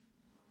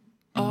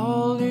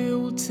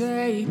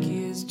take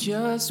is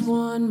just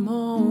one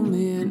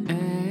moment, and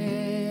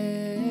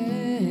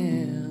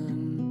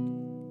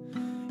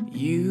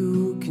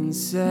you can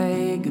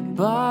say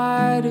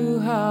goodbye to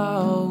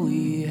how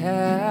we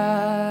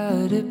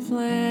had it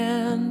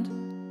planned.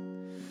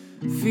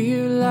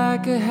 Fear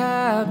like a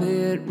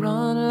habit,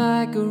 run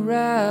like a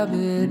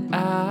rabbit,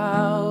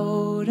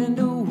 out and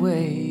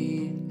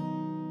away,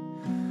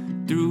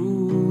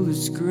 through the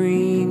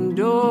screen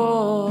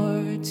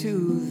door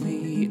to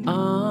the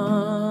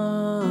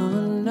unknown.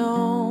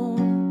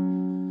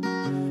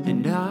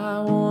 And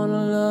I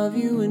wanna love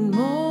you and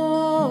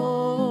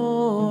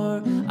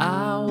more,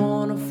 I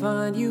wanna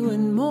find you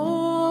and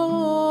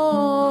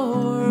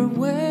more.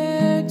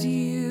 Where do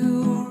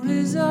you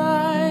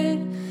reside?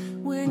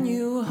 When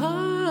you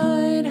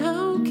hide,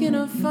 how can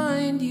I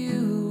find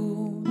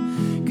you?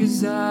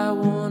 'Cause I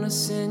wanna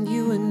send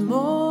you and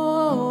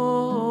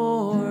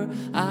more,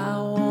 I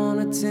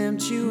wanna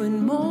tempt you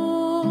and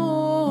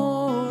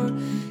more.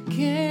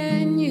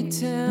 Can you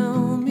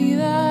tell me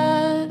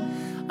that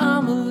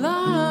I'm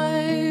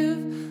alive?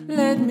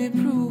 Let me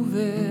prove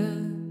it.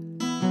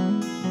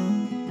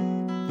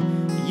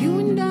 You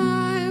and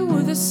I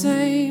were the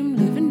same,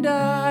 live and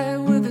die,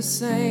 we're the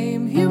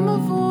same. Hear my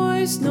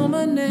voice, know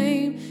my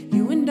name.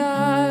 You and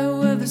I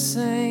were the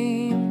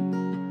same.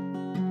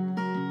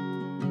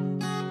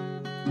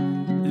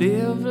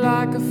 Live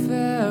like a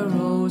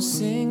pharaoh,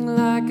 sing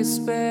like a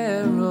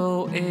sparrow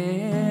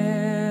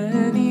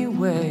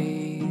anyway.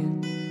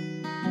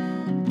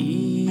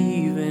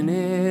 Even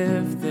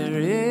if there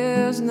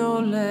is no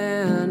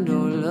land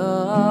or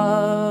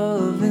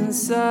love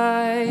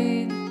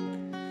inside,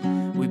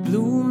 we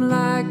bloom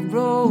like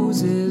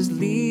roses,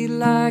 lead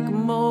like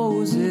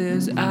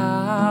Moses,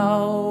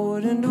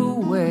 out and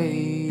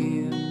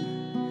away,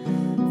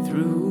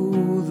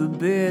 through the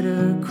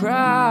bitter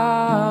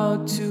crowd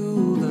to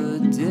the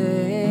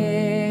daylight.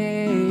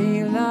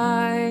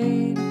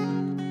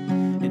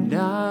 And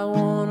I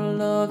wanna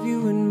love you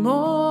and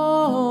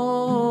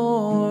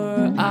more,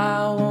 I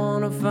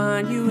wanna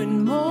find you and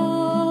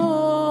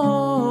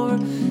more.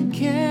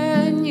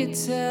 Can you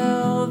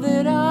tell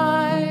that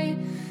I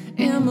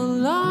am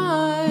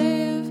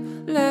alive?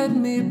 Let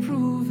me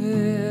prove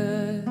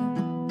it.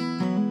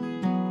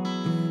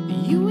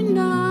 You and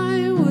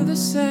I were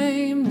the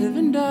same, live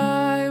and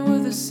die,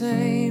 we're the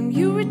same.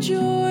 You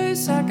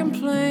rejoice, I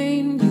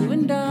complain. You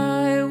and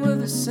I were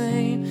the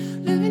same,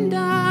 live and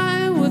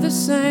die, we're the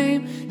same.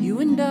 You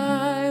and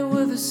I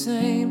were the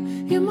same.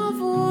 Hear my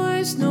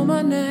voice, know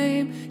my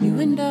name. You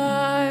and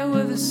I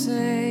were the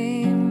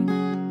same.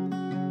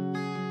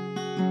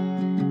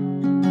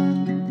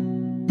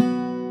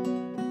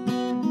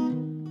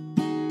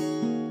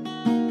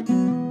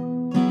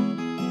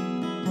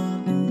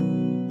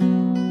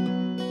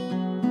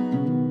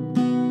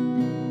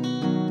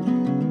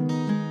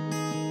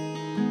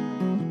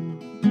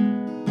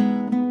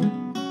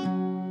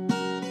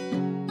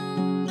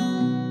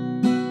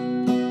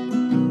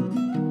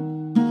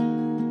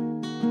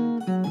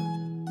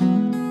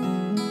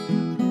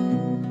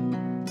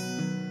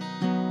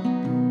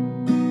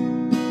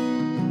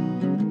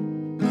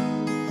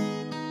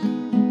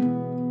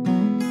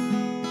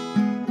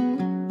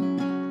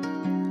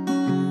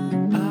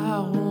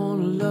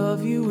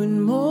 Love you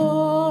and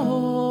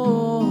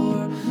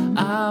more,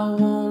 I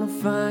wanna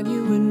find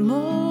you and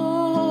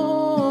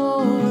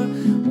more.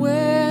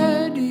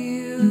 Where do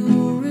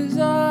you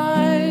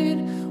reside?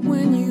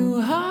 When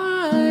you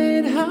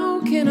hide,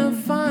 how can I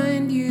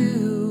find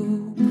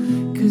you?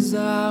 'Cause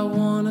I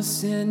wanna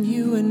send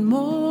you and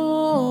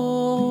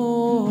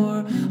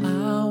more,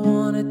 I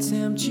wanna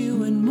tempt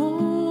you and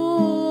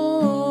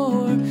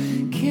more.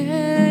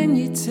 Can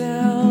you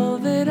tell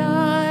that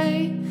I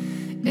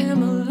am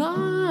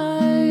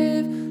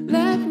alive?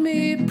 Let me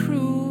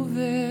prove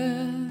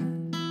it.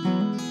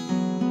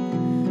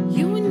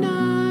 You and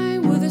I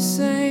were the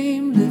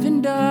same, live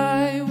and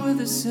die, we're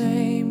the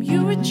same. You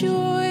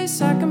rejoice,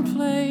 I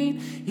complain.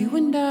 You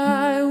and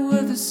I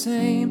were the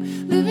same,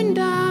 live and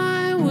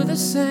die, we're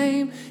the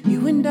same. You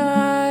and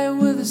I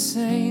were the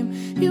same.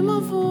 Hear my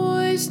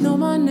voice, know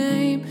my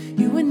name.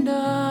 You and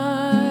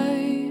I